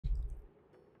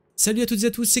Salut à toutes et à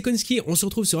tous, c'est Konski, on se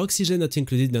retrouve sur Oxygène Not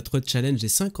Included, notre challenge des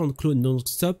 50 clones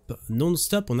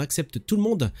non-stop, on accepte tout le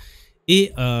monde.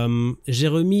 Et j'ai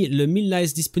remis le 1000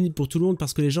 likes disponible pour tout le monde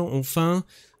parce que les gens ont faim.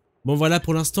 Bon voilà,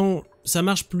 pour l'instant, ça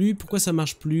marche plus. Pourquoi ça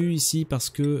marche plus ici?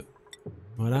 Parce que...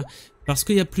 Voilà. Parce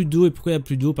qu'il n'y a plus d'eau. Et pourquoi il n'y a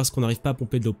plus d'eau? Parce qu'on n'arrive pas à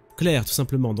pomper de l'eau claire, tout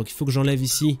simplement. Donc il faut que j'enlève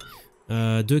ici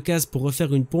 2 cases pour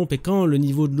refaire une pompe. Et quand le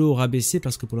niveau de l'eau aura baissé,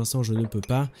 parce que pour l'instant je ne peux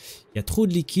pas, il y a trop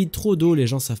de liquide, trop d'eau. Les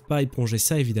gens ne savent pas éponger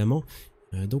ça, évidemment.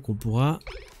 Donc on pourra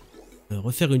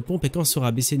refaire une pompe. Et quand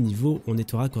sera baissé le niveau, on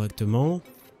nettoiera correctement.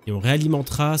 Et on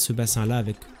réalimentera ce bassin-là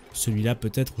avec celui-là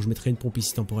peut-être. Ou je mettrai une pompe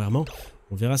ici temporairement.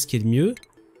 On verra ce qui est le mieux.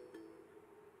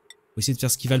 Faut essayer de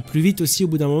faire ce qui va le plus vite aussi au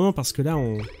bout d'un moment. Parce que là,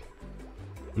 on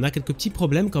a quelques petits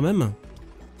problèmes quand même.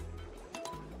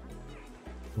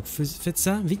 Donc faites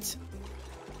ça, vite.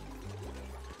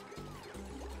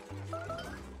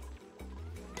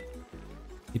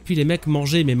 Et puis les mecs,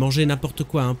 mangez, mais mangez n'importe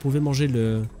quoi. Vous pouvez manger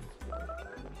les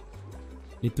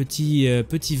petits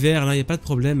verres, là, il n'y a pas de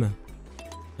problème.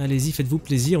 Allez-y, faites-vous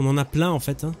plaisir, on en a plein en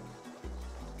fait.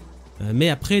 Mais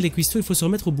après, les cuistots, il faut se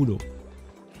remettre au boulot.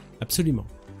 Absolument.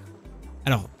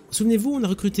 Alors, souvenez-vous, on a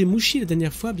recruté Mouchi la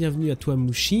dernière fois. Bienvenue à toi,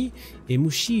 Mouchi. Et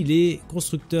Mouchi, il est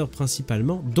constructeur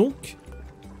principalement. Donc,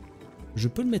 je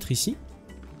peux le mettre ici.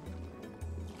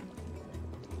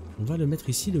 On va le mettre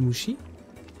ici, le Mouchi.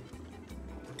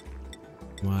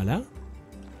 Voilà.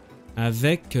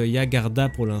 Avec, il y a Garda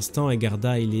pour l'instant. Et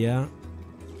Garda, il est à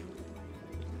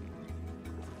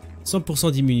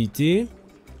 100% d'immunité.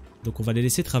 Donc, on va les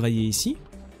laisser travailler ici.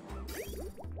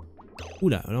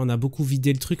 Oula, là, on a beaucoup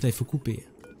vidé le truc. Là, il faut couper.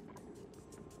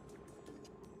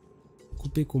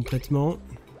 Couper complètement.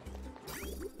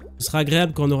 Ce sera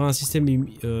agréable quand on aura un système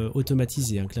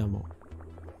automatisé, hein, clairement.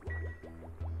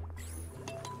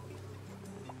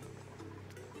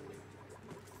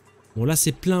 Bon, là,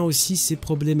 c'est plein aussi, c'est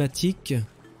problématique.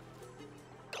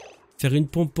 Faire une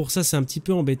pompe pour ça, c'est un petit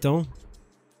peu embêtant.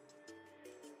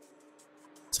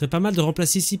 Ce serait pas mal de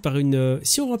remplacer ici par une...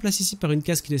 Si on remplace ici par une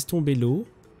case qui laisse tomber l'eau.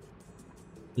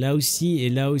 Là aussi, et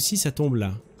là aussi, ça tombe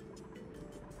là.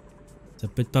 Ça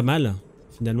peut être pas mal,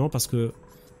 finalement, parce que...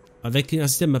 Avec un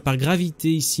système par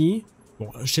gravité ici... Bon,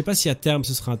 je sais pas si à terme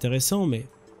ce sera intéressant, mais...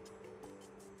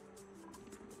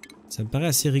 Ça me paraît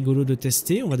assez rigolo de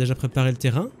tester. On va déjà préparer le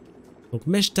terrain. Donc,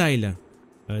 mesh tile.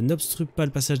 N'obstrue pas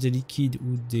le passage des liquides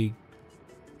ou des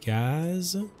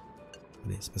gaz.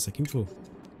 Allez, c'est pas ça qu'il me faut.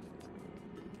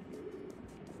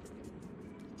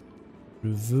 Je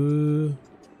veux...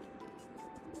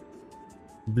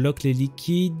 Bloque les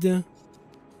liquides.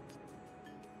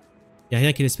 Il n'y a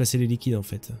rien qui laisse passer les liquides en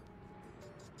fait.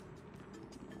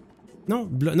 Non,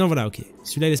 non voilà, ok.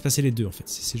 Celui-là il laisse passer les deux en fait,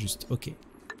 c'est juste, ok.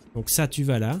 Donc ça tu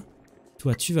vas là.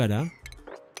 Toi tu vas là.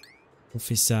 On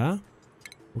fait ça.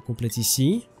 On complète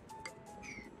ici.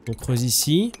 On creuse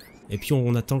ici. Et puis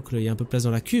on attend qu'il y ait un peu de place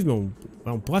dans la cuve. Mais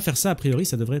on pourra faire ça a priori,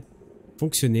 ça devrait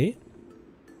fonctionner.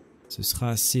 Ce sera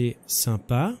assez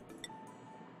sympa.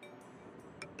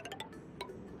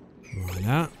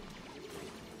 Voilà.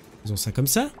 Faisons ça comme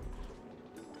ça.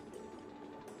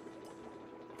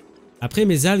 Après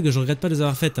mes algues, je regrette pas de les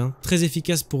avoir faites. Hein. Très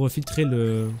efficace pour filtrer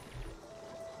le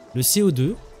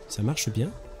CO2. Ça marche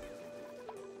bien.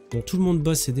 Bon, tout le monde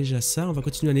bosse, c'est déjà ça. On va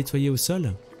continuer à nettoyer au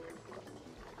sol.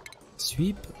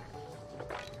 Sweep.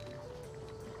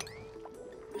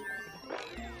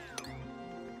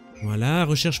 Voilà,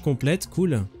 recherche complète,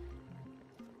 cool.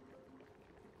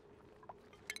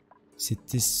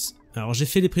 C'était... Alors j'ai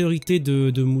fait les priorités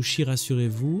de Mouchi,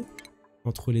 rassurez-vous.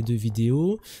 Entre les deux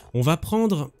vidéos. On va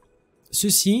prendre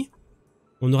ceci.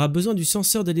 On aura besoin du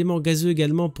senseur d'éléments gazeux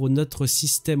également pour notre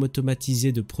système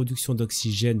automatisé de production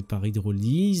d'oxygène par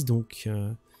hydrolyse. Donc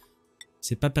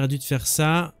c'est pas perdu de faire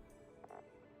ça.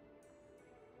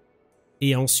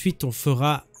 Et ensuite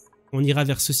on ira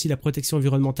vers ceci, la protection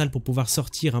environnementale, pour pouvoir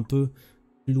sortir un peu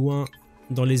plus loin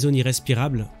dans les zones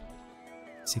irrespirables.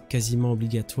 C'est quasiment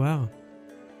obligatoire.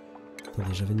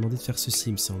 Attendez, j'avais demandé de faire ceci,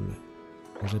 il me semble.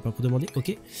 J'avais pas pour demander.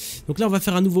 Ok. Donc là, on va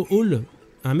faire un nouveau hall,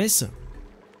 un mess.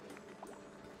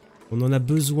 On en a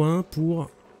besoin pour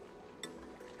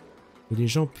que les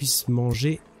gens puissent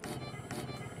manger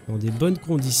dans des bonnes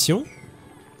conditions.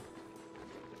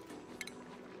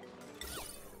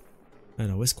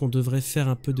 Alors, où est-ce qu'on devrait faire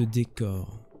un peu de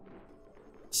décor?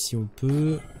 Si on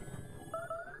peut...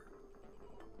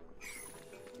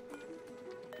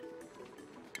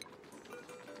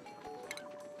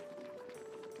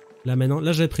 Là maintenant,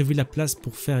 là j'avais prévu la place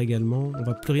pour faire également. On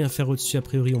va plus rien faire au-dessus, a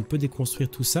priori on peut déconstruire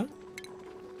tout ça.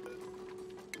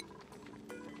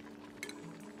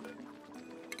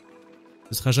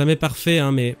 Ce sera jamais parfait,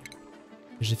 hein, mais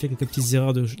J'ai fait quelques petites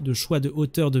erreurs de choix de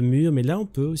hauteur de mur, mais là on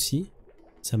peut aussi.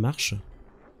 Ça marche.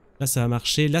 Là ça va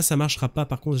marcher, là ça marchera pas,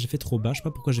 par contre j'ai fait trop bas, je sais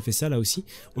pas pourquoi j'ai fait ça là aussi.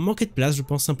 On manquait de place je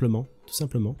pense simplement, tout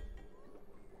simplement.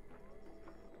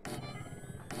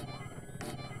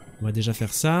 On va déjà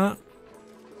faire ça.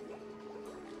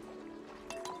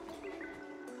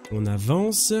 On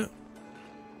avance.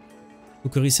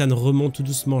 Okorisan remonte tout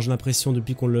doucement, j'ai l'impression,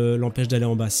 depuis qu'on l'empêche d'aller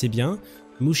en bas, c'est bien.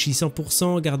 Mouchi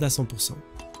 100%, Garda 100%.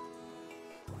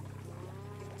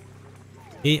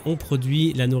 Et on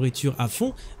produit la nourriture à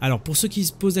fond. Alors pour ceux qui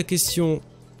se posent la question,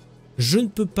 je ne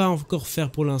peux pas encore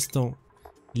faire pour l'instant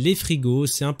les frigos.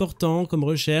 C'est important comme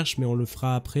recherche, mais on le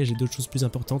fera après, j'ai d'autres choses plus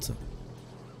importantes.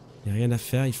 Il n'y a rien à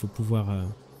faire, il faut pouvoir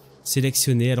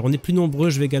sélectionner. Alors on est plus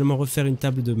nombreux, je vais également refaire une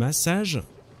table de massage.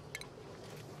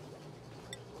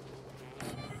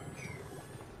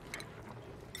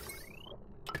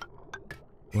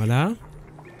 Voilà.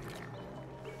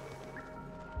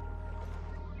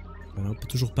 Voilà, on peut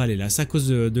toujours pas aller là. C'est à cause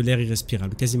de l'air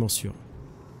irrespirable, quasiment sûr.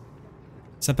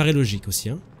 Ça paraît logique aussi,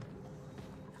 hein.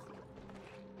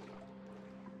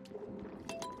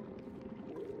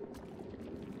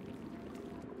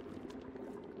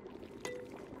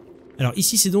 Alors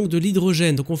ici c'est donc de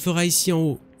l'hydrogène. Donc on fera ici en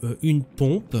haut une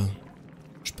pompe.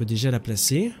 Je peux déjà la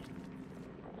placer.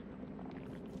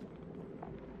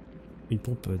 Une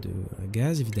pompe de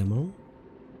gaz évidemment.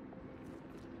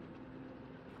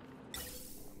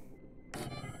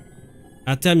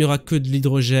 À terme, il n'y aura que de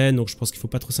l'hydrogène, donc je pense qu'il ne faut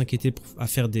pas trop s'inquiéter à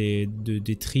faire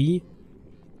des tris.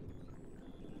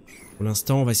 Pour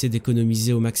l'instant, on va essayer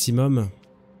d'économiser au maximum.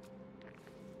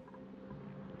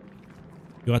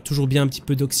 Il y aura toujours bien un petit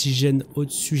peu d'oxygène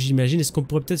au-dessus, j'imagine. Et ce qu'on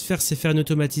pourrait peut-être faire, c'est faire une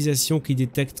automatisation qui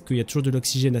détecte qu'il y a toujours de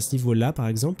l'oxygène à ce niveau-là, par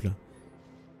exemple.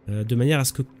 De manière à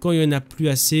ce que quand il n'y en a plus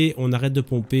assez, on arrête de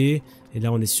pomper. Et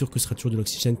là, on est sûr que ce sera toujours de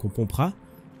l'oxygène qu'on pompera.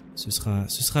 Ce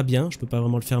sera bien. Je ne peux pas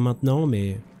vraiment le faire maintenant,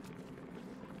 mais...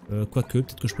 quoique,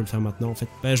 peut-être que je peux le faire maintenant en fait.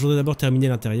 Bah, je voudrais d'abord terminer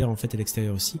l'intérieur en fait et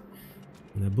l'extérieur aussi.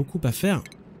 On a beaucoup à faire.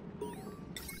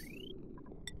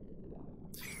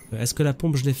 Est-ce que la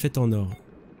pompe je l'ai faite en or?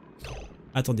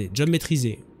 Attendez, job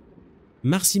maîtrisé.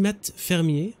 Marcimat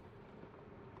fermier.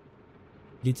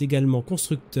 Il est également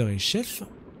constructeur et chef.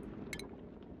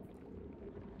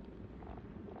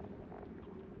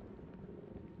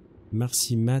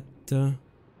 Marcimat.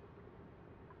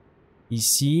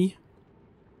 Ici.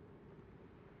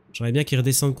 J'aimerais bien qu'il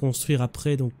redescende construire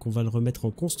après, donc on va le remettre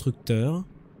en constructeur.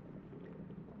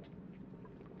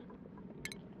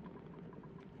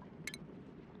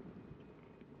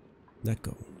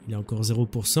 D'accord, il est encore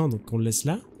 0%, donc on le laisse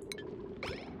là.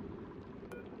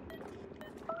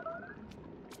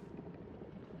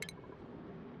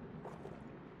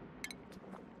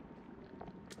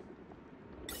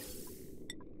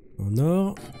 En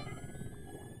or.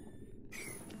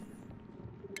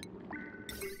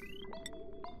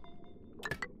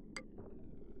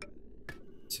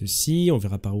 Ceci, on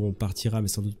verra par où on partira, mais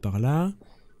sans doute par là.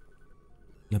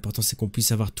 L'important c'est qu'on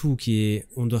puisse avoir tout qui est...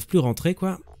 On ne doit plus rentrer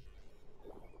quoi.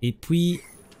 Et puis,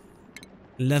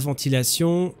 la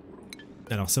ventilation.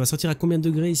 Alors ça va sortir à combien de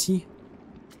degrés ici?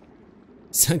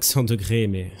 500 degrés,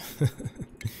 mais...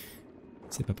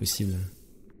 c'est pas possible.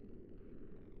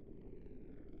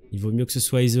 Il vaut mieux que ce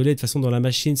soit isolé. De toute façon dans la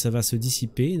machine ça va se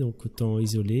dissiper, donc autant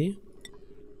isoler.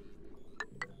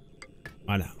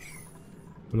 Voilà.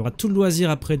 On aura tout le loisir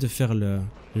après de faire le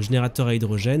générateur à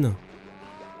hydrogène.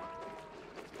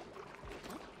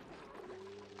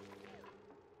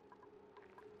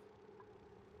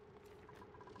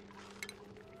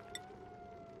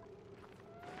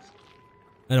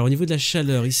 Alors au niveau de la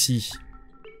chaleur ici.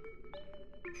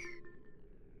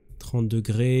 30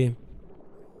 degrés.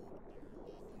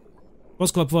 Je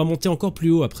pense qu'on va pouvoir monter encore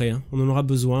plus haut après. Hein. On en aura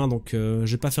besoin, donc je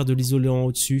vais pas faire de l'isolant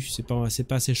au-dessus. C'est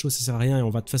pas assez chaud, ça sert à rien et on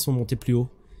va de toute façon monter plus haut.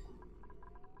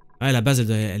 Ah, la base,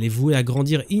 elle est vouée à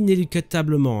grandir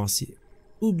inéluctablement. Hein. C'est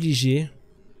obligé.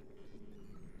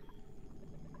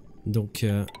 Donc,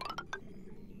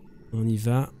 on y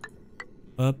va.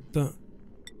 Hop.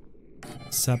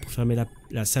 Ça pour fermer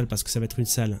la salle parce que ça va être une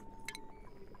salle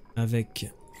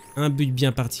avec un but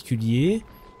bien particulier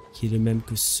qui est le même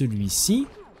que celui-ci.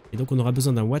 Et donc, on aura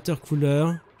besoin d'un water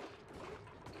cooler.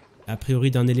 A priori,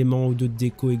 d'un élément ou deux de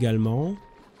déco également.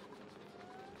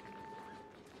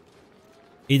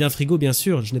 Et d'un frigo bien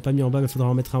sûr, je n'ai pas mis en bas mais il faudra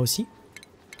en mettre un aussi.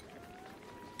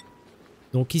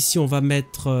 Donc ici on va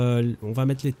mettre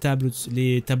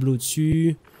les tableaux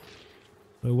dessus.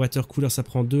 Water cooler ça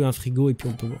prend 2, un frigo et puis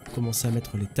on peut commencer à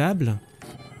mettre les tables.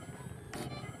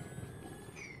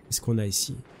 Qu'est-ce qu'on a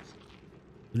ici?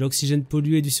 De l'oxygène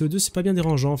pollué et du CO2, c'est pas bien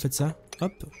dérangeant en fait ça.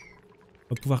 Hop.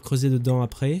 On va pouvoir creuser dedans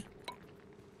après.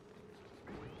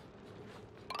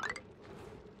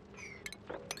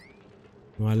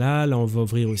 Voilà, là on va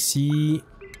ouvrir aussi.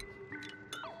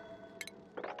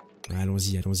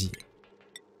 Allons-y, allons-y.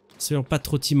 Soyons pas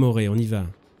trop timorés, on y va.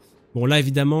 Bon là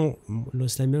évidemment, le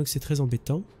slime c'est très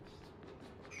embêtant.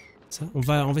 Ça, on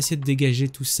va essayer de dégager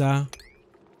tout ça.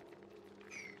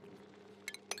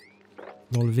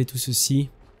 D'enlever tout ceci.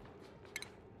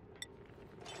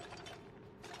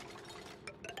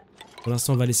 Pour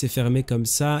l'instant on va laisser fermer comme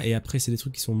ça. Et après c'est des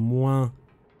trucs qui sont moins...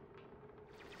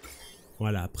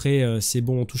 Voilà, après c'est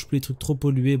bon, on touche plus les trucs trop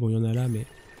pollués. Bon il y en a là mais...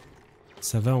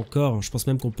 Ça va encore, je pense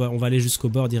même on va aller jusqu'au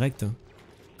bord direct.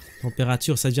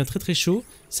 Température, ça devient très très chaud.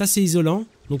 Ça c'est isolant,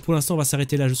 donc pour l'instant on va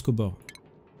s'arrêter là jusqu'au bord.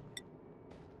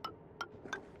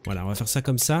 Voilà, on va faire ça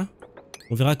comme ça.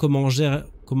 On verra comment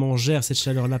on gère cette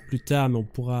chaleur là plus tard, mais on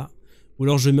pourra... Ou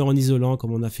alors je mets en isolant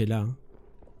comme on a fait là.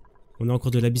 On a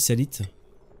encore de l'abyssalite.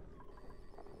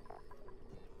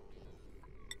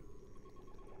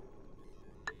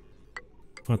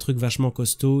 Un truc vachement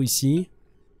costaud ici.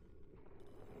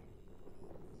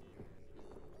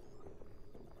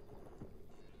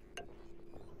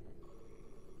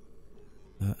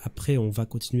 Après, on va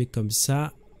continuer comme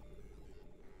ça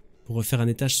pour refaire un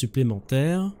étage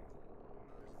supplémentaire.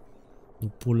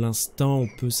 Donc pour l'instant, on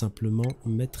peut simplement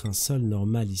mettre un sol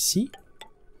normal ici.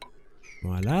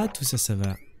 Voilà, tout ça, ça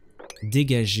va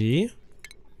dégager.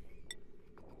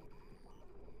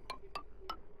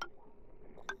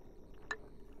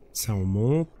 Ça, on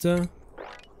monte.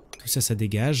 Tout ça, ça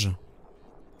dégage.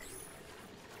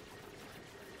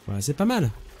 Voilà, c'est pas mal.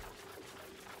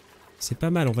 C'est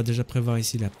pas mal, on va déjà prévoir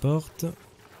ici la porte.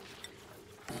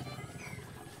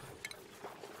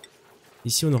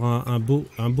 Ici on aura un beau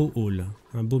hall,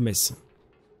 un beau mess.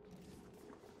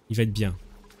 Il va être bien.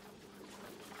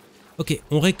 Ok,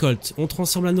 on récolte, on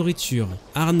transforme la nourriture.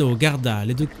 Arnaud, Garda,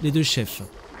 les deux chefs.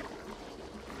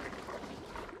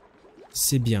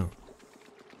 C'est bien.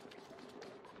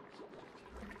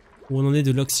 Où on en est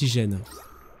de l'oxygène.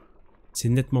 C'est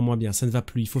nettement moins bien, ça ne va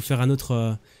plus. Il faut faire un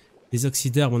autre... Les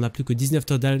oxydaires, on n'a plus que 19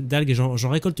 tonnes d'algues et j'en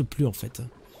récolte plus en fait.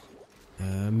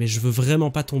 Mais je veux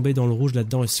vraiment pas tomber dans le rouge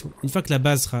là-dedans. Une fois que la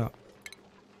base sera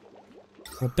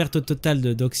en perte totale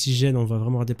d'oxygène, on va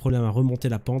vraiment avoir des problèmes à remonter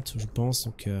la pente, je pense.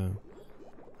 Donc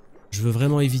je veux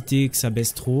vraiment éviter que ça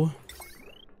baisse trop.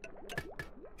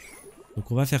 Donc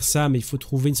on va faire ça, mais il faut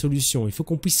trouver une solution. Il faut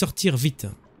qu'on puisse sortir vite.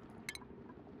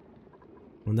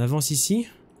 On avance ici.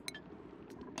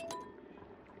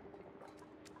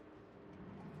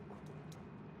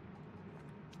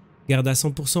 Garde à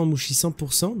 100%, Mouchi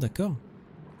 100%, d'accord.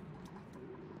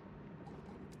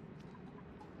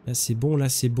 Là c'est bon, là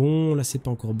c'est bon, là c'est pas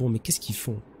encore bon, mais qu'est-ce qu'ils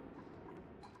font?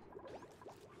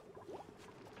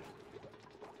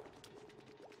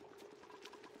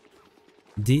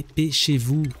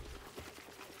 Dépêchez-vous.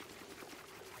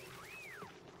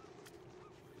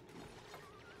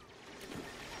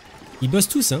 Ils bossent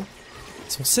tous, hein.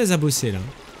 Ils sont 16 à bosser là.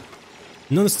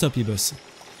 Non-stop ils bossent.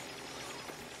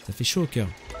 Ça fait chaud au cœur.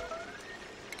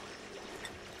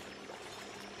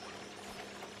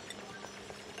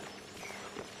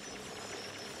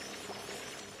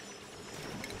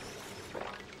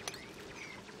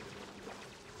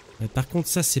 Par contre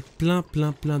ça c'est plein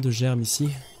de germes ici.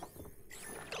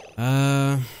 Y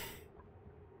a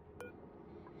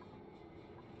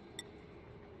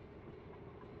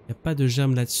pas de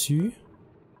germes là-dessus.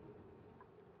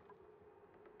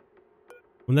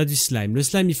 On a du slime. Le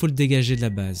slime il faut le dégager de la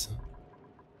base.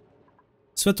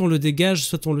 Soit on le dégage,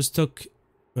 soit on le stocke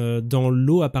dans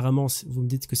l'eau. Apparemment vous me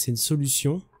dites que c'est une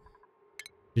solution.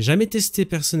 J'ai jamais testé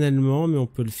personnellement mais on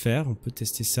peut le faire. On peut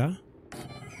tester ça.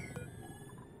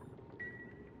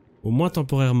 Au moins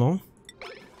temporairement.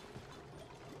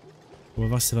 On va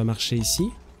voir si ça va marcher ici.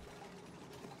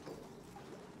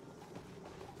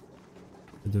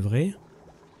 Ça devrait.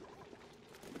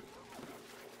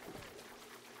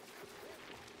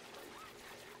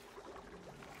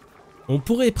 On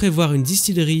pourrait prévoir une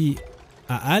distillerie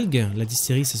à algues. La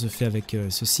distillerie ça se fait avec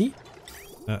ceci.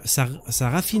 Ça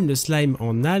raffine le slime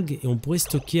en algues et on pourrait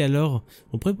stocker alors...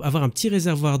 On pourrait avoir un petit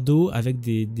réservoir d'eau avec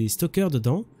des stockers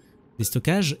dedans. Des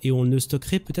stockages et on ne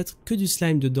stockerait peut-être que du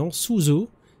slime dedans sous eau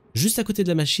juste à côté de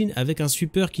la machine avec un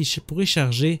sweeper qui pourrait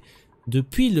charger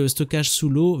depuis le stockage sous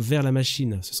l'eau vers la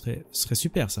machine. Ce serait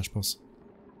super ça je pense.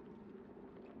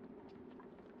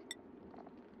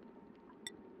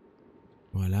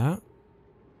 Voilà.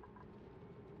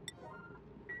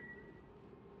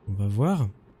 On va voir.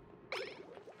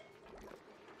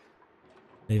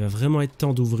 Là, il va vraiment être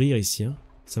temps d'ouvrir ici, hein.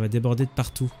 Ça va déborder de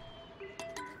partout.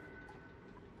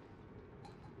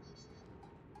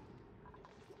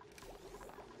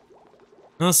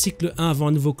 Un cycle 1 avant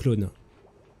un nouveau clone.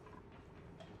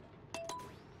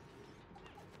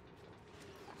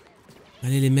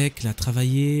 Allez les mecs, là,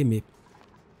 travaillez, mais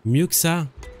mieux que ça.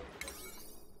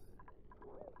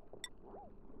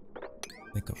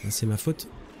 D'accord, là c'est ma faute.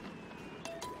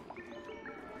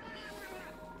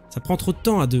 Ça prend trop de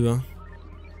temps à deux, hein.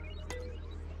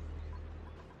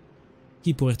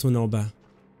 Qui pourrait retourner en bas?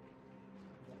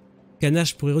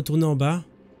 Canache pourrait retourner en bas.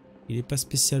 Il n'est pas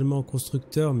spécialement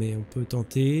constructeur, mais on peut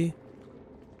tenter.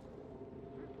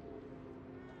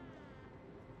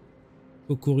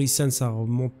 Kokorisan, ça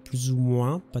remonte plus ou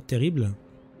moins. Pas terrible.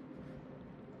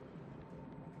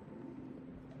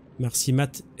 Merci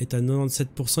Matt est à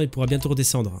 97%. Il pourra bientôt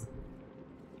redescendre.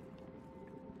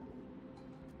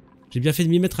 J'ai bien fait de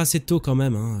m'y mettre assez tôt quand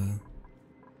même. Hein.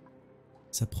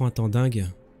 Ça prend un temps dingue.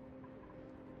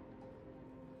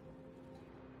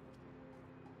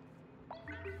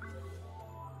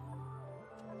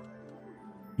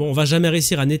 Bon, on va jamais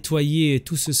réussir à nettoyer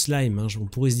tout ce slime. Hein. On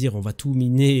pourrait se dire, on va tout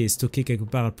miner et stocker quelque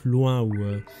part plus loin ou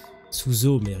sous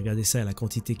eau. Mais regardez ça, la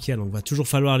quantité qu'il y a. Donc, il va toujours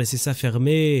falloir laisser ça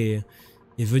fermer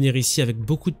et venir ici avec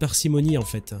beaucoup de parcimonie en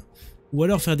fait. Ou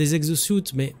alors faire des exosuits,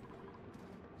 mais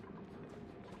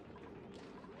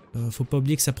faut pas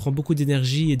oublier que ça prend beaucoup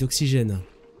d'énergie et d'oxygène.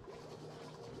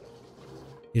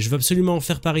 Et je veux absolument en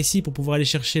faire par ici pour pouvoir aller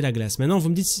chercher la glace. Maintenant, vous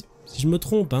me dites si je me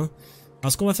trompe, hein.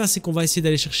 Alors ce qu'on va faire, c'est qu'on va essayer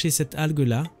d'aller chercher cette algue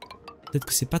là. Peut-être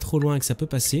que c'est pas trop loin que ça peut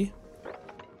passer.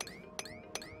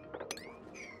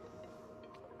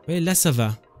 Ouais, là ça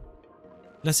va.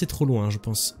 Là c'est trop loin, je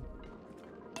pense.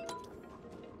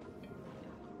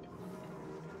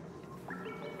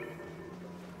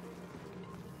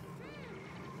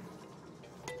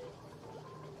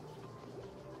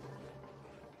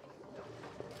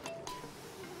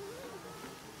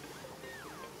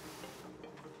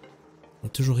 Il n'y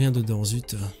a toujours rien dedans,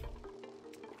 zut.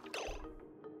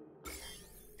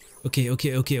 Ok.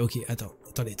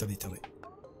 Attendez.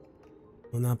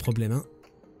 On a un problème, hein.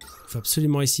 Il faut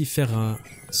absolument ici faire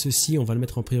ceci. On va le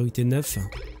mettre en priorité 9.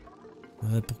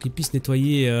 Pour qu'il puisse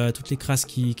nettoyer toutes les crasses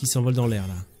qui s'envolent dans l'air,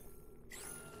 là.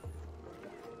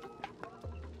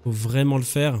 Faut vraiment le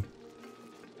faire.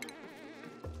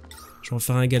 Je vais en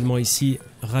faire un également ici,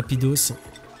 rapidos.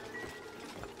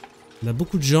 On a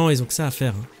beaucoup de gens, ils ont que ça à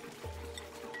faire, hein.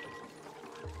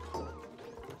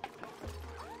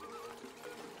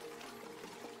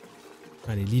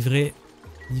 Allez, livrez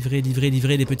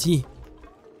les petits.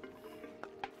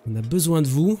 On a besoin de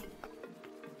vous.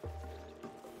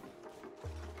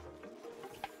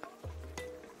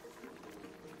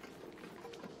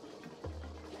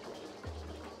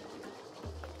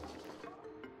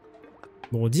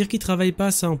 Bon, dire qu'ils travaillent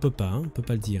pas, ça on peut pas, hein, on peut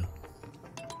pas le dire.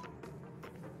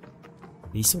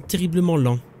 Et ils sont terriblement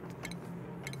lents.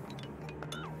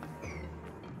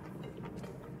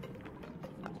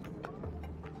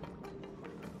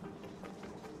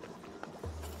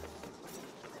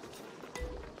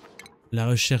 La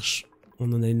recherche,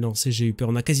 on en a une lancée, j'ai eu peur.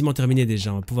 On a quasiment terminé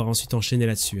déjà, on va pouvoir ensuite enchaîner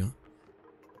là-dessus. Hein.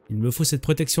 Il me faut cette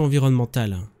protection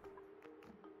environnementale.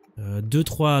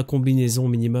 2-3 combinaisons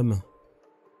minimum.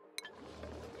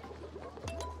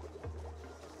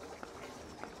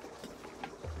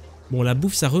 Bon, la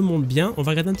bouffe, ça remonte bien. On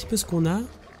va regarder un petit peu ce qu'on a.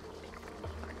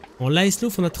 En lice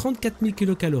loaf, on a 34 000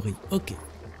 kilocalories. Ok.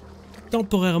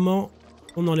 Temporairement,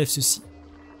 on enlève ceci.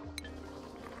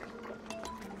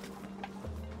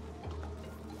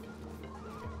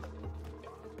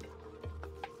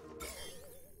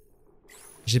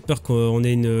 J'ai peur qu'on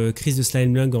ait une crise de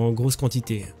slime lung en grosse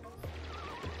quantité.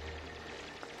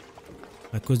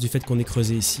 À cause du fait qu'on ait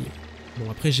creusé ici. Bon,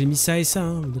 après j'ai mis ça et ça,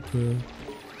 hein, donc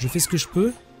je fais ce que je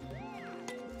peux.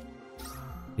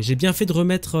 Et j'ai bien fait de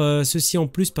remettre ceci en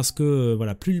plus parce que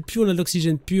voilà, plus on a de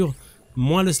l'oxygène pur,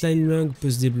 moins le slime lung peut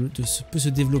se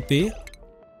développer.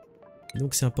 Et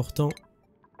donc c'est important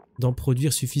d'en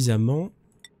produire suffisamment.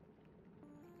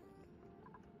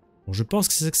 Bon, je pense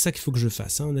que c'est ça qu'il faut que je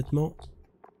fasse, hein, honnêtement.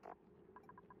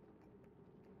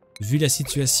 Vu la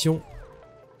situation,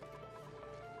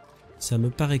 ça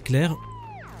me paraît clair.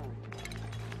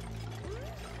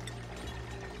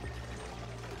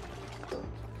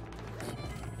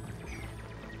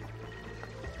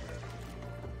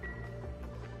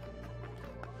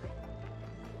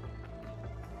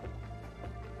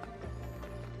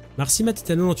 Marcimat est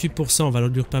à 98%, on va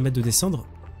lui permettre de descendre.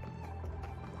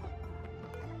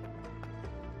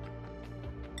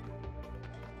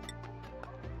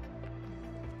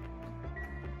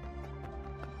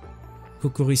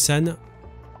 Kokorisan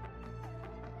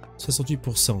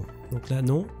 68%. Donc là,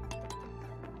 non.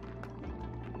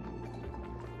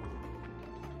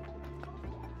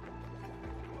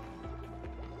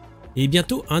 Et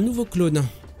bientôt, un nouveau clone.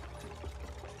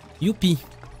 Youpi.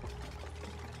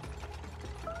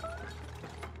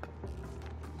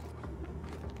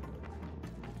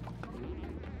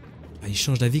 il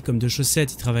change d'avis comme de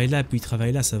chaussettes. Il travaille là, puis il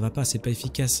travaille là. Ça va pas, c'est pas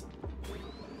efficace.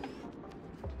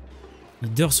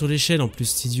 Il dort sur l'échelle en plus,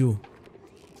 cet idiot.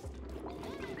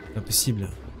 Pas possible.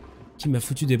 Qui m'a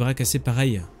foutu des bras cassés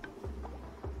pareil?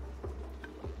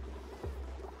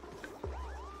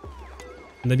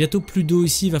 On a bientôt plus d'eau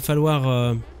ici, il va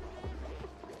falloir...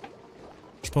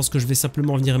 Je pense que je vais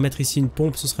simplement venir mettre ici une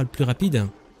pompe, ce sera le plus rapide.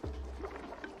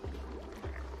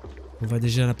 On va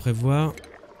déjà la prévoir.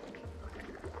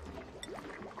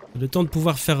 Le temps de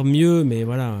pouvoir faire mieux, mais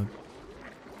voilà.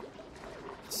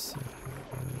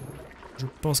 Je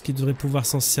pense qu'il devrait pouvoir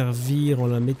s'en servir en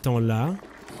la mettant là.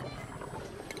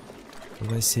 On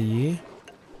va essayer.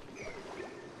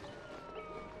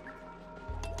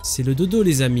 C'est le dodo,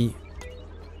 les amis.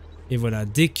 Et voilà,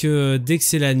 dès que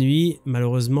c'est la nuit,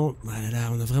 malheureusement, voilà,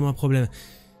 on a vraiment un problème.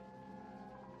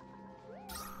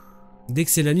 Dès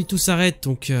que c'est la nuit, tout s'arrête,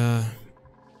 donc...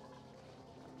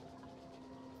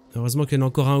 Heureusement qu'il y en a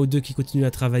encore un ou deux qui continuent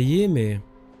à travailler, mais...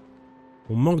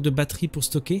 On manque de batterie pour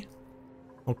stocker.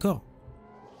 Encore.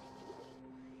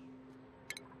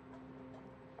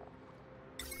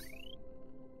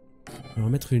 On va en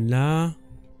mettre une là.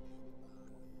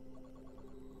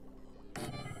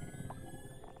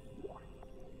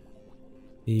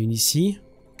 Et une ici.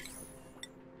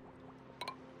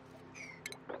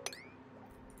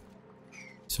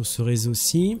 Sur ce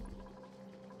réseau-ci.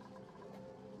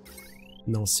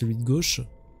 Non, celui de gauche.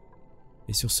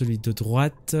 Et sur celui de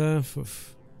droite.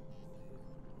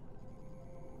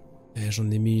 J'en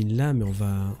ai mis une là, mais on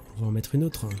va en mettre une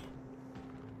autre.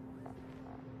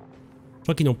 Je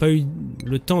crois qu'ils n'ont pas eu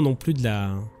le temps non plus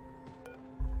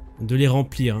de les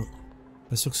remplir. Hein.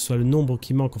 Pas sûr que ce soit le nombre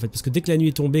qui manque en fait. Parce que dès que la nuit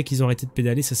est tombée, qu'ils ont arrêté de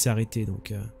pédaler, ça s'est arrêté.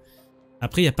 Donc,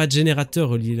 après, il n'y a pas de générateur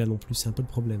relié là non plus. C'est un peu le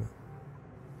problème.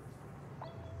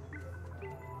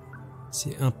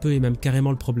 C'est un peu et même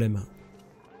carrément le problème.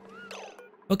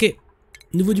 Ok.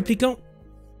 Nouveau duplicant.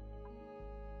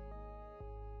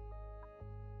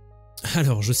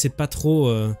 Alors, je sais pas trop.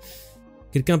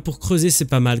 Quelqu'un pour creuser, c'est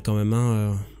pas mal quand même.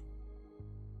 Hein.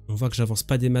 On voit que j'avance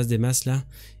pas des masses là.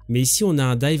 Mais ici, on a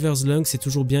un diver's lung, c'est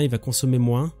toujours bien, il va consommer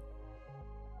moins.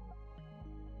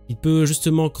 Il peut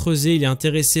justement creuser, il est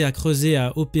intéressé à creuser,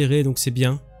 à opérer, donc c'est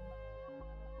bien.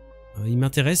 Il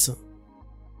m'intéresse.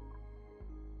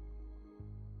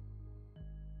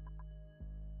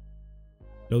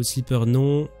 Loud Sleeper,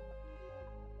 non.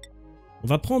 On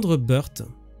va prendre Burt.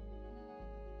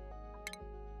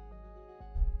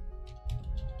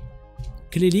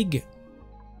 Clé League.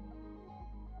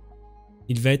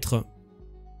 Il va être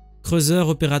creuseur,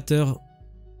 opérateur.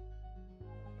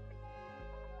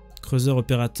 Creuseur,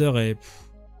 opérateur et...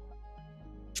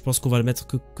 Je pense qu'on va le mettre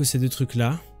que ces deux trucs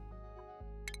là.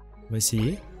 On va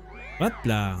essayer. Hop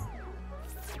là.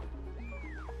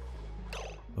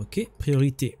 Ok,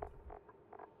 priorité.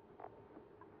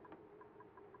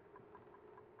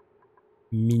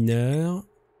 Mineur.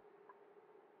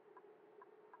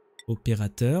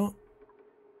 Opérateur.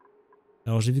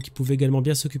 Alors j'ai vu qu'il pouvait également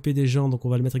bien s'occuper des gens, donc on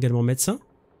va le mettre également médecin.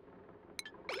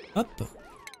 Hop.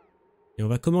 Et on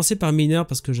va commencer par mineur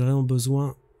parce que j'ai vraiment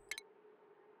besoin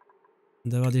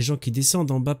d'avoir des gens qui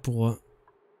descendent en bas pour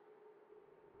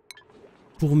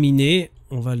miner.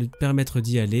 On va lui permettre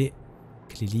d'y aller.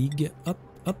 Clé League. Hop,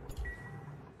 hop.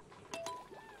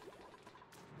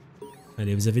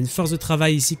 Allez, vous avez une force de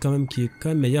travail ici quand même qui est quand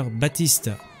même meilleure.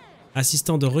 Baptiste.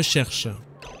 Assistant de recherche.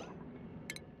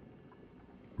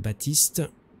 Baptiste.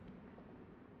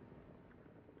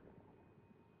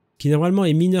 Qui normalement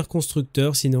est mineur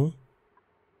constructeur sinon.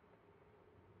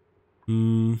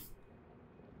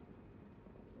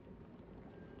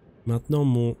 Maintenant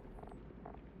mon...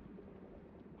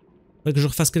 Faudrait que je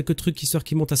refasse quelques trucs histoire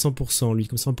qu'il monte à 100% lui.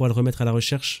 Comme ça on pourra le remettre à la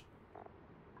recherche.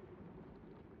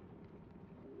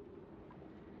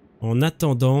 En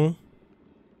attendant...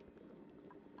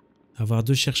 Avoir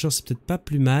deux chercheurs c'est peut-être pas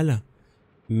plus mal.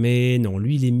 Mais non,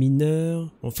 lui il est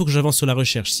mineur. Il faut que j'avance sur la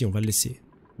recherche. Si, on va le laisser.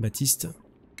 Baptiste,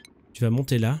 tu vas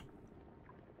monter là.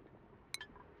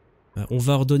 On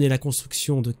va ordonner la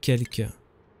construction de quelques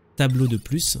tableaux de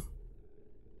plus.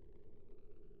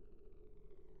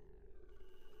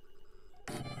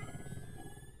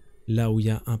 Là où il y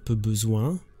a un peu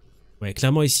besoin. Ouais,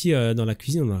 clairement ici, dans la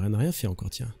cuisine, on n'a rien fait encore,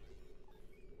 tiens.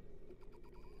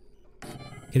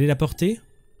 Quelle est la portée ?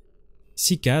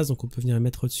 6 cases, donc on peut venir les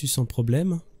mettre au-dessus sans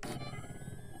problème.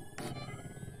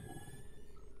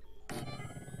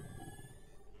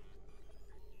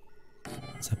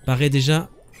 Ça paraît déjà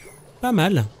pas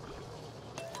mal.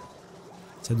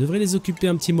 Ça devrait les occuper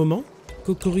un petit moment.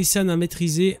 Kokorisan a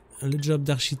maîtrisé le job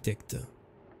d'architecte.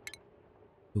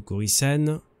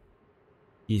 Kokorisan,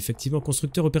 qui est effectivement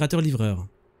constructeur, opérateur, livreur.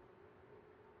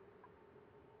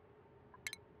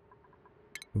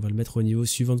 On va le mettre au niveau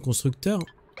suivant de constructeur.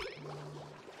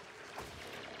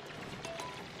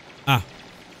 Ah.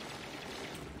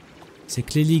 C'est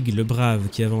Clélig, le brave,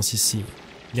 qui avance ici.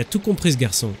 Il a tout compris, ce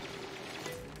garçon.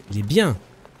 Il est bien.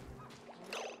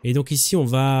 Et donc ici, on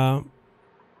va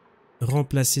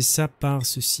remplacer ça par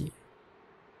ceci.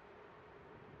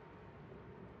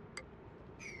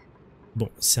 Bon,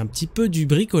 c'est un petit peu du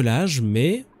bricolage,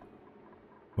 mais...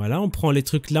 Voilà, on prend les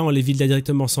trucs là, on les vide là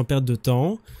directement sans perdre de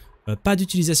temps. Pas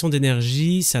d'utilisation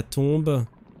d'énergie, ça tombe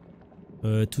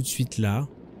tout de suite là.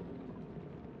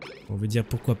 On veut dire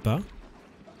pourquoi pas.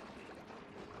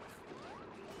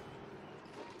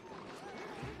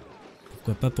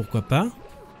 Pourquoi pas, pourquoi pas.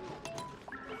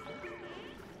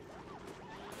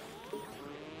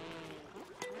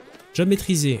 Job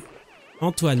maîtrisé.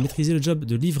 Antoine, maîtriser le job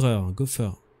de livreur.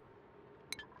 Gopher.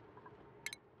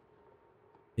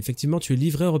 Effectivement, tu es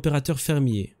livreur opérateur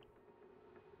fermier.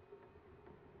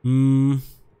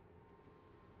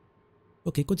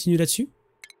 Ok, continue là-dessus.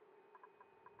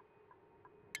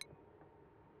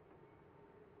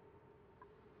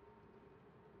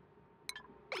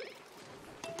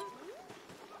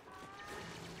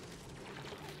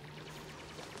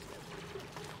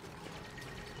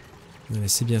 Ouais,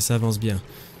 c'est bien, ça avance bien.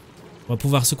 On va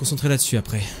pouvoir se concentrer là-dessus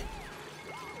après.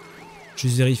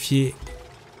 Juste vérifier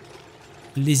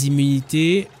les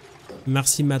immunités.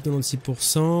 Merci maintenant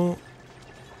 96%.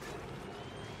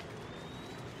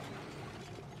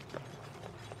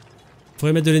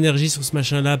 Faudrait mettre de l'énergie sur ce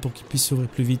machin là pour qu'il puisse s'ouvrir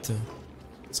plus vite.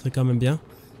 Ce serait quand même bien.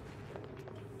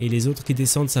 Et les autres qui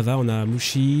descendent, ça va. On a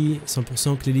Mouchi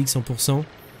 100%, Clélig 100%,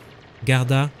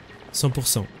 Garda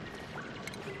 100%.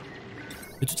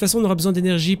 De toute façon, on aura besoin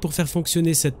d'énergie pour faire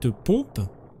fonctionner cette pompe.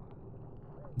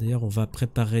 D'ailleurs, on va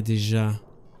préparer déjà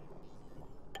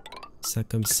ça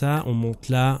comme ça. On monte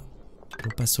là, on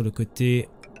passe sur le côté,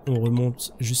 on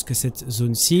remonte jusqu'à cette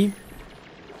zone-ci.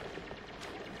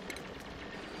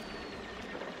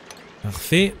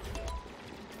 Parfait.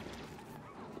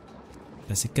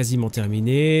 Là, c'est quasiment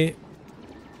terminé.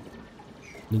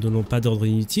 Ne donnons pas d'ordre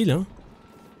inutile, hein.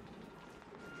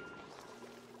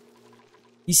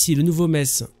 Ici, le nouveau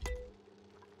mess.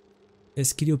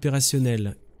 Est-ce qu'il est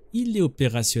opérationnel? Il est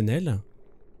opérationnel.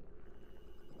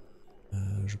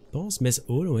 Je pense. Mess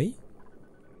hall, oui.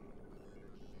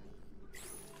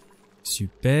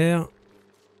 Super.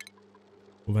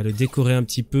 On va le décorer un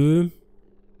petit peu.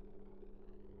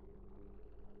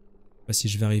 Je sais pas si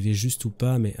je vais arriver juste ou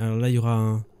pas, mais alors là, il y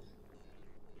aura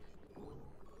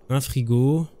un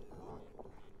frigo.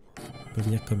 On peut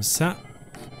venir comme ça.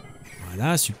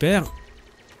 Voilà, super.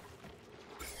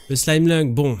 Le slime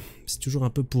lung, bon, c'est toujours un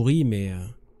peu pourri, mais...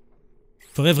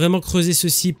 faudrait vraiment creuser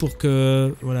ceci pour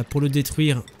que... Voilà, pour le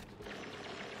détruire.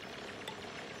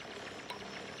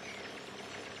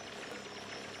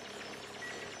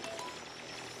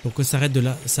 Pour que ça arrête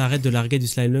de larguer du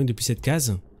slime lung depuis cette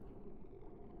case.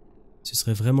 Ce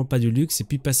serait vraiment pas du luxe. Et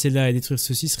puis passer là et détruire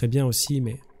ceci serait bien aussi,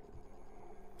 mais...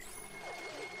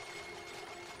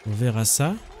 On verra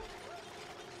ça.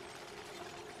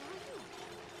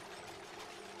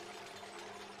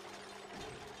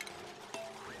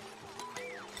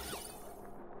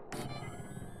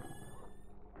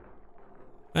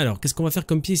 Alors, qu'est-ce qu'on va faire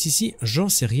comme pièce ici? J'en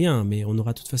sais rien, mais on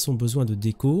aura de toute façon besoin de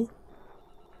déco.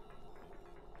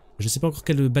 Je ne sais pas encore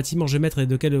quel bâtiment je vais mettre et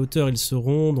de quelle hauteur ils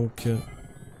seront, donc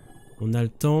on a le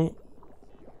temps.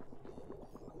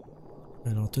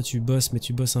 Alors toi tu bosses, mais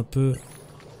tu bosses un peu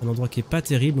à un endroit qui est pas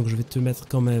terrible, donc je vais te mettre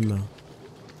quand même.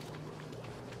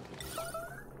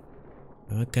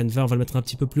 Un canevas, on va le mettre un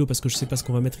petit peu plus haut parce que je sais pas ce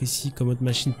qu'on va mettre ici comme autre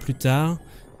machine plus tard.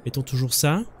 Mettons toujours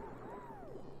ça.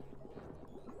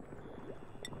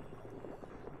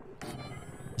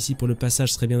 Ici pour le passage,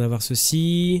 ce serait bien d'avoir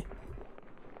ceci.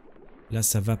 Là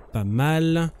ça va pas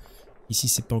mal. Ici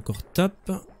c'est pas encore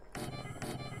top.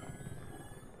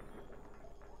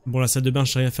 Bon, la salle de bain,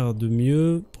 je sais rien faire de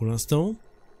mieux pour l'instant.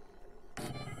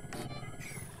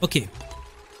 Ok.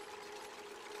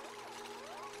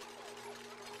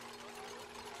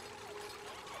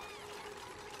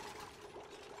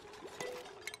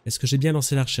 Est-ce que j'ai bien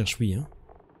lancé la recherche? Oui. Hein.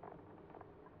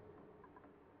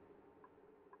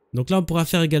 Donc là, on pourra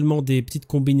faire également des petites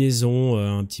combinaisons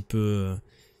un petit peu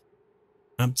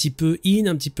in,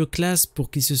 un petit peu classe pour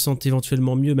qu'ils se sentent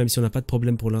éventuellement mieux, même si on n'a pas de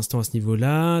problème pour l'instant à ce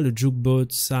niveau-là. Le jukeboat,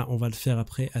 ça, on va le faire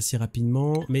après assez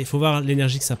rapidement. Mais il faut voir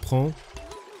l'énergie que ça prend.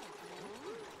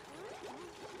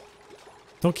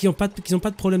 Tant qu'ils n'ont pas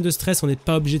de problème de stress, on n'est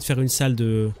pas obligé de faire une salle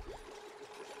de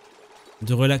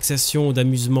relaxation ou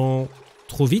d'amusement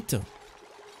trop vite.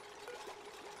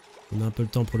 On a un peu le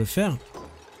temps pour le faire.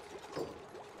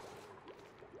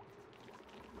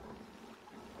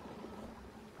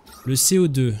 Le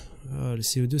CO2. Oh, le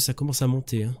CO2, ça commence à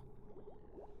monter. Hein.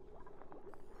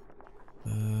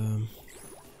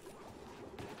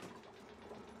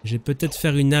 Je vais peut-être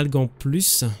faire une algue en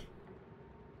plus.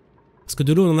 Parce que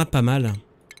de l'eau, on en a pas mal.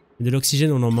 Et de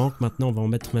l'oxygène, on en manque. Maintenant, on va en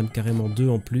mettre même carrément 2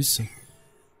 en plus.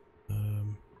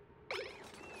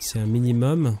 C'est un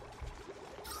minimum.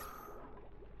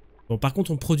 Bon, par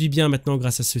contre, on produit bien maintenant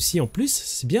grâce à ceci en plus.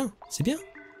 C'est bien, c'est bien.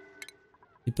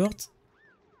 Report.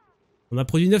 On a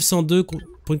produit 902 pour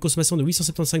une consommation de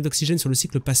 875 d'oxygène sur le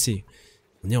cycle passé.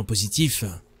 On est en positif.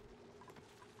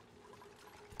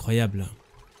 Incroyable.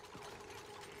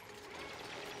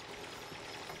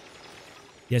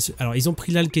 Alors, ils ont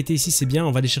pris l'algue qui était ici, c'est bien.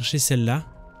 On va aller chercher celle-là.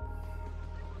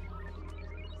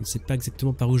 Je ne sais pas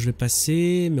exactement par où je vais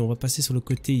passer, mais on va passer sur le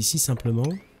côté ici simplement.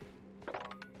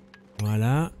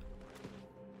 Voilà.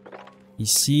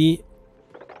 Ici.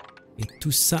 Et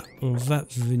tout ça, on va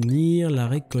venir la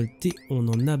récolter. On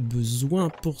en a besoin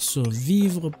pour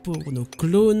survivre, pour nos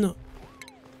clones.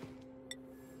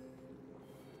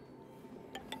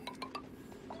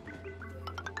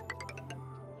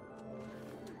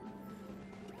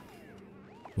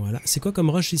 Voilà. C'est quoi comme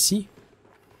roche ici?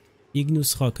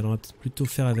 Igneous Rock. Alors on va peut-être plutôt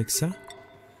faire avec ça.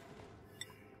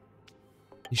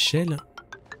 Échelle.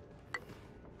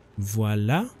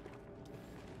 Voilà.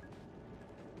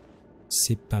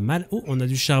 C'est pas mal. Oh, on a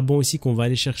du charbon ici qu'on va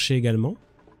aller chercher également.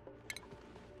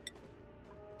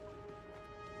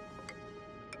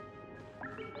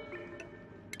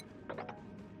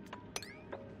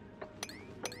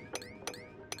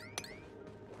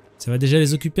 Ça va déjà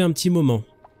les occuper un petit moment.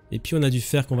 Et puis on a du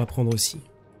fer qu'on va prendre aussi.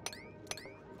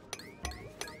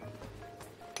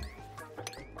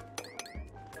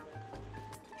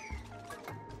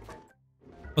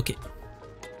 Ok.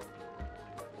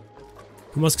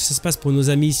 Comment est-ce que ça se passe pour nos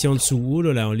amis ici en dessous? Oh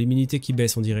là là, l'immunité qui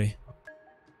baisse on dirait.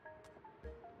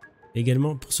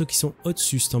 Également pour ceux qui sont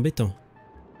au-dessus, c'est embêtant.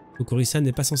 Kokorissa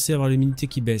n'est pas censé avoir l'immunité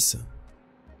qui baisse.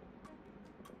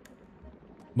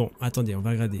 Bon, attendez, on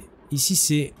va regarder. Ici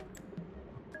c'est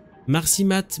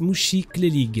Marsimat Mouchi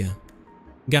Klelig.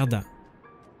 Garda.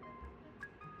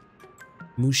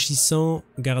 Mouchi 100,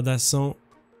 Garda 100.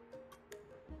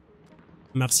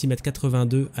 Marsimat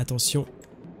 82, attention.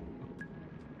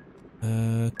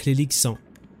 Klelig 100.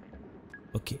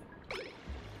 Ok.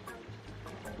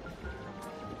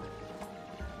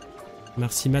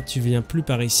 Marsimat, tu viens plus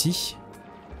par ici.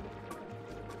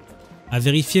 À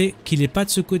vérifier qu'il n'est pas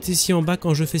de ce côté-ci en bas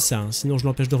quand je fais ça. Hein. Sinon je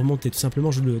l'empêche de remonter. Tout simplement,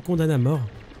 je le condamne à mort.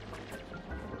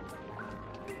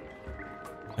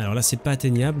 Alors là, c'est pas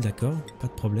atteignable, d'accord. Pas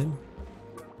de problème.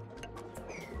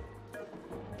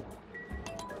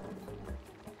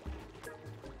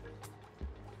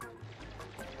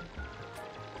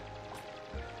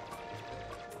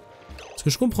 Ce que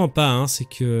je comprends pas, hein, c'est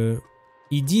que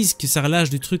ils disent que ça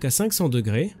relâche du truc à 500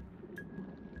 degrés.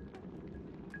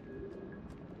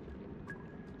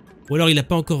 Ou alors il n'a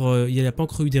pas encore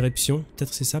eu d'éruption.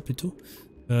 Peut-être c'est ça plutôt.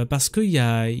 Parce que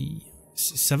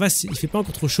ça va, il fait pas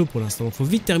encore trop chaud pour l'instant. Il faut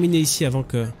vite terminer ici avant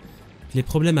que les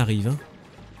problèmes arrivent. Hein.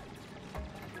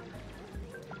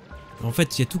 En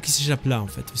fait, il y a tout qui s'échappe là, en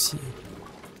fait, aussi.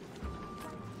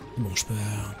 Bon, je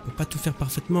peux pas tout faire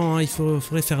parfaitement. Hein. Il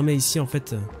faudrait fermer ici, en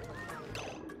fait.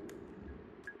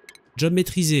 Job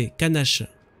maîtrisé, canache,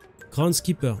 ground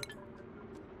skipper.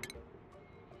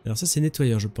 Alors ça, c'est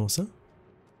nettoyeur, je pense. Hein.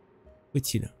 Où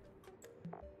est-il?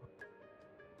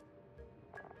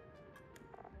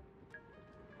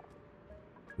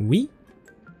 Oui.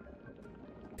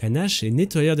 Canache et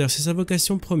nettoyeur. D'ailleurs, c'est sa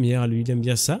vocation première. Lui, il aime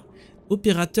bien ça.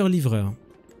 Opérateur livreur.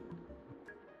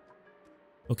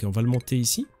 Ok, on va le monter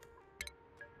ici.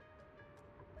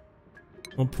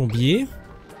 En plombier.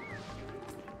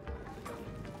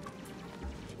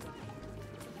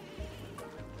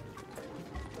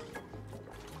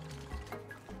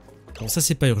 Bon, ça,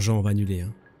 c'est pas urgent. On va annuler.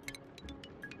 Hein.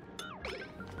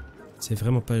 C'est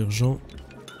vraiment pas urgent.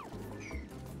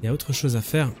 Il y a autre chose à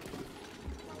faire.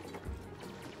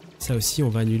 Ça aussi, on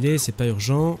va annuler. C'est pas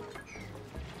urgent.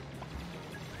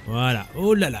 Voilà.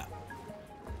 Oh là là.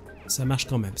 Ça marche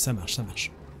quand même. Ça marche, ça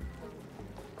marche.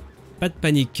 Pas de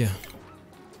panique.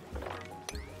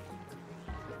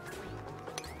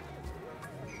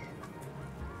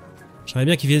 J'aimerais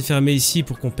bien qu'ils viennent fermer ici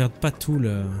pour qu'on perde pas tout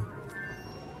le...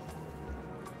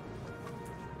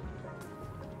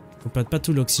 On perd pas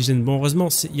tout l'oxygène. Bon, heureusement,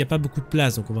 il n'y a pas beaucoup de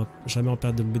place, donc on va jamais en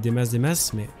perdre des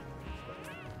masses, mais...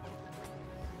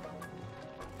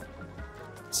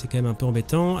 C'est quand même un peu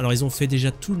embêtant. Alors, ils ont fait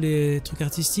déjà tous les trucs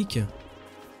artistiques.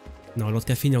 Non, l'autre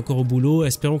caféine est encore au boulot.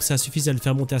 Espérons que ça suffise à le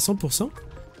faire monter à 100%.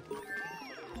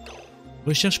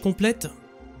 Recherche complète.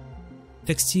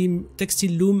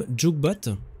 textile loom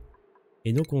jukebot.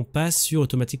 Et donc on passe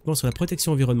automatiquement sur la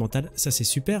protection environnementale. Ça c'est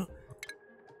super.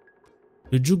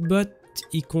 Le jukebot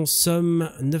il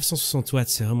consomme 960 watts.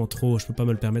 C'est vraiment trop. Je peux pas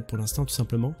me le permettre pour l'instant tout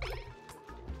simplement.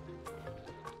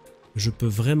 Je peux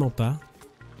vraiment pas.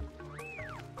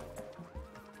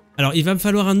 Alors il va me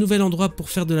falloir un nouvel endroit pour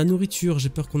faire de la nourriture. J'ai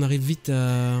peur qu'on arrive vite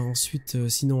ensuite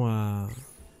sinon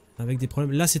avec des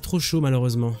problèmes. Là c'est trop chaud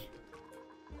malheureusement.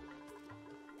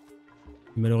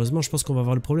 Malheureusement je pense qu'on va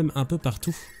avoir le problème un peu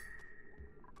partout.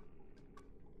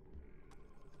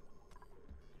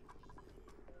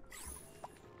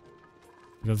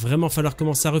 Il va vraiment falloir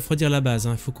commencer à refroidir la base.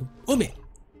 Hein. Il faut qu'on... Oh mais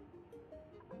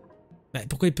bah,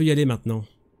 pourquoi il peut y aller maintenant?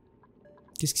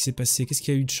 Qu'est-ce qui s'est passé? Qu'est-ce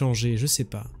qu'il y a eu de changé? Je sais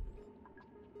pas.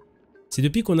 C'est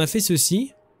depuis qu'on a fait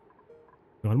ceci.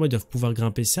 Normalement ils doivent pouvoir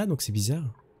grimper ça, donc c'est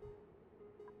bizarre.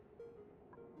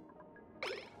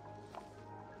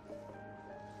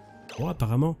 Bon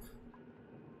apparemment.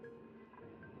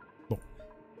 Bon.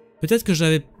 Peut-être que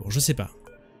j'avais... Bon je sais pas.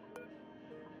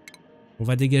 On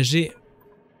va dégager...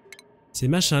 Ces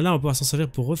machins-là, on va pouvoir s'en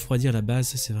servir pour refroidir la base.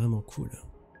 Ça, c'est vraiment cool.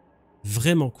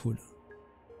 Vraiment cool.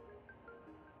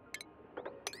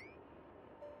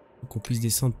 Faut qu'on puisse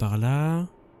descendre par là.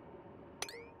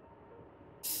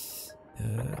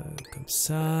 Comme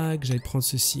ça. Que j'aille prendre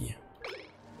ceci.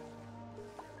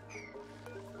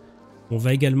 On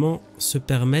va également se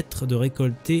permettre de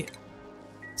récolter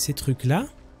ces trucs-là.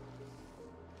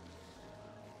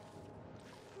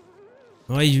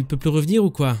 Ouais, il peut plus revenir ou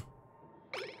quoi?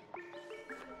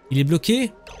 Il est bloqué?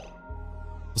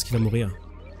 Je pense qu'il va mourir.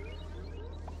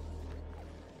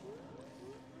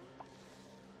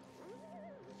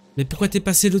 Mais pourquoi t'es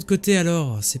passé de l'autre côté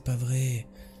alors? C'est pas vrai.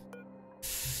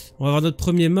 On va avoir notre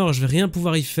premier mort, je vais rien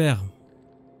pouvoir y faire.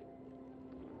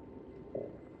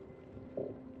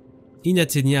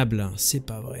 Inatteignable, c'est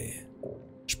pas vrai.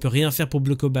 Je peux rien faire pour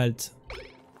Bleu Cobalt.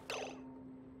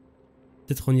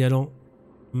 Peut-être en y allant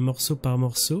morceau par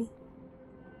morceau.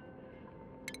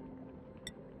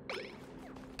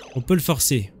 On peut le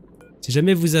forcer. Si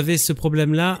jamais vous avez ce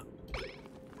problème-là,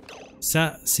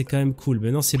 ça, c'est quand même cool.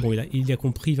 Maintenant, c'est bon, il a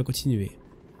compris, il va continuer.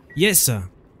 Yes!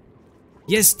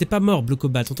 Yes, t'es pas mort, Bleu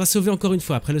Cobalt. On t'a sauvé encore une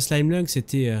fois. Après le slime lung,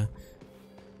 c'était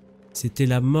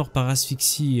la mort par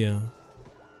asphyxie.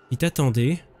 Il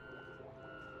t'attendait.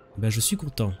 Ben, je suis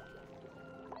content.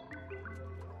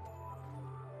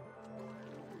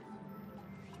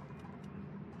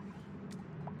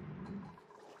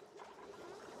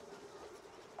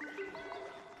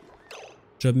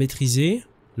 Job maîtrisé,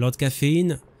 Lord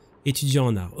Caféine, étudiant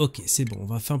en art. Ok, c'est bon, on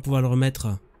va enfin pouvoir le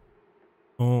remettre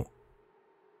en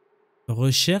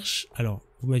recherche. Alors,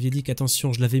 vous m'aviez dit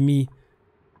qu'attention, je l'avais mis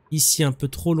ici un peu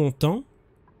trop longtemps.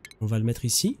 On va le mettre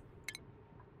ici.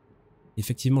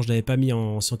 Effectivement, je ne l'avais pas mis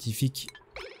en scientifique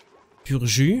pur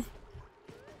jus.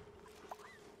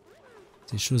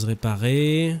 Ces choses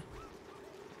réparées.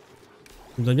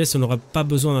 Je me demande bien si on n'aura pas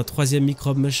besoin d'un troisième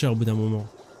microbe musher au bout d'un moment.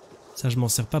 Ça, je m'en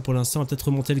sers pas pour l'instant. On va peut-être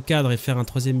remonter le cadre et faire un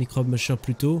troisième microbe musher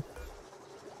plus tôt.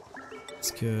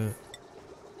 Parce que...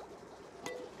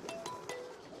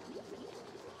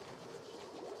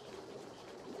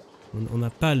 on n'a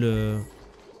pas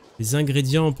les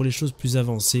ingrédients pour les choses plus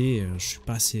avancées. Je suis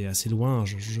pas assez loin.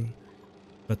 Je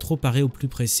vais trop parer au plus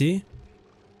pressé.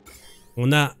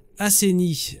 On a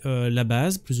assaini la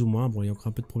base, plus ou moins. Bon, il y a encore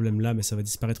un peu de problème là, mais ça va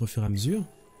disparaître au fur et à mesure.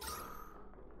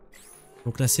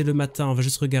 Donc là, c'est le matin. On va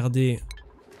juste regarder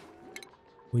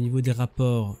au niveau des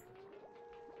rapports.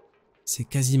 C'est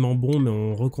quasiment bon, mais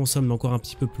on reconsomme encore un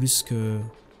petit peu plus que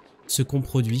ce qu'on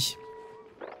produit.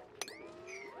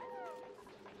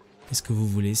 Qu'est-ce que vous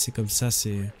voulez? C'est comme ça,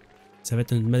 ça va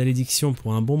être une malédiction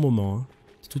pour un bon moment, hein,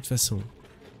 de toute façon.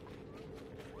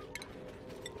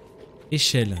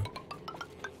 Échelle.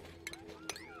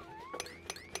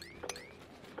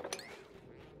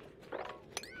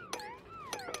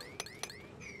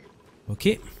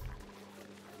 Ok.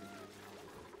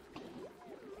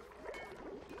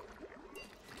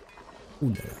 Ouh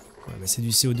là là. Ouais, bah c'est du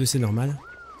CO2, c'est normal.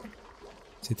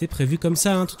 C'était prévu comme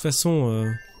ça, hein, de toute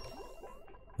façon.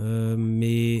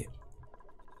 Mes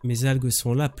algues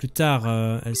sont là. Plus tard,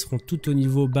 elles seront toutes au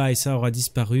niveau bas et ça aura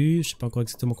disparu. Je sais pas encore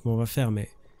exactement comment on va faire, mais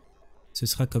ce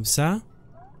sera comme ça.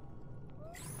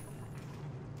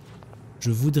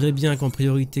 Je voudrais bien qu'en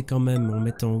priorité quand même on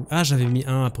mette en... Ah, j'avais mis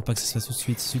un pour pas que ça se fasse tout de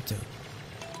suite. Zut.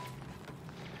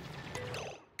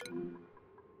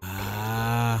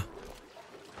 Ah.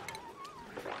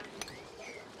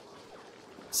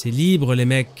 C'est libre les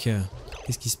mecs.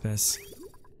 Qu'est-ce qui se passe?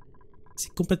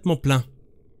 C'est complètement plein.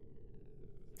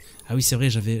 Ah oui, c'est vrai,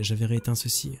 j'avais rééteint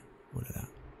ceci. Oh là là.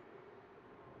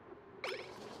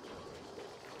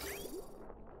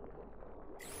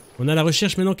 On a la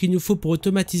recherche maintenant qu'il nous faut pour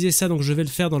automatiser ça, donc je vais le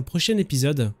faire dans le prochain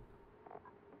épisode.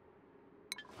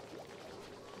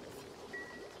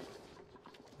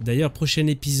 D'ailleurs, prochain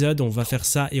épisode, on va faire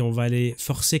ça et on va aller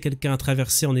forcer quelqu'un à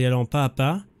traverser en y allant pas à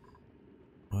pas.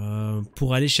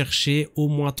 Pour aller chercher au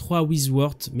moins 3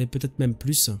 Wisworth, mais peut-être même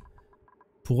plus.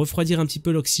 Pour refroidir un petit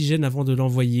peu l'oxygène avant de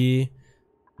l'envoyer.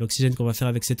 L'oxygène qu'on va faire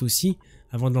avec cette aussi,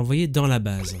 avant de l'envoyer dans la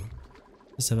base.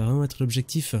 Ça va vraiment être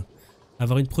l'objectif.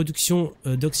 Avoir une production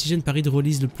d'oxygène par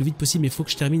hydrolyse le plus vite possible, mais il faut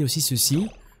que je termine aussi ceci.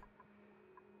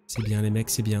 C'est bien les mecs,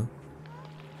 c'est bien.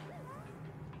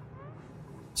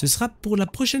 Ce sera pour la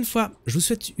prochaine fois. Je vous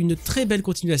souhaite une très belle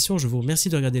continuation. Je vous remercie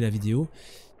de regarder la vidéo.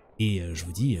 Et je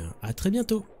vous dis à très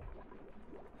bientôt.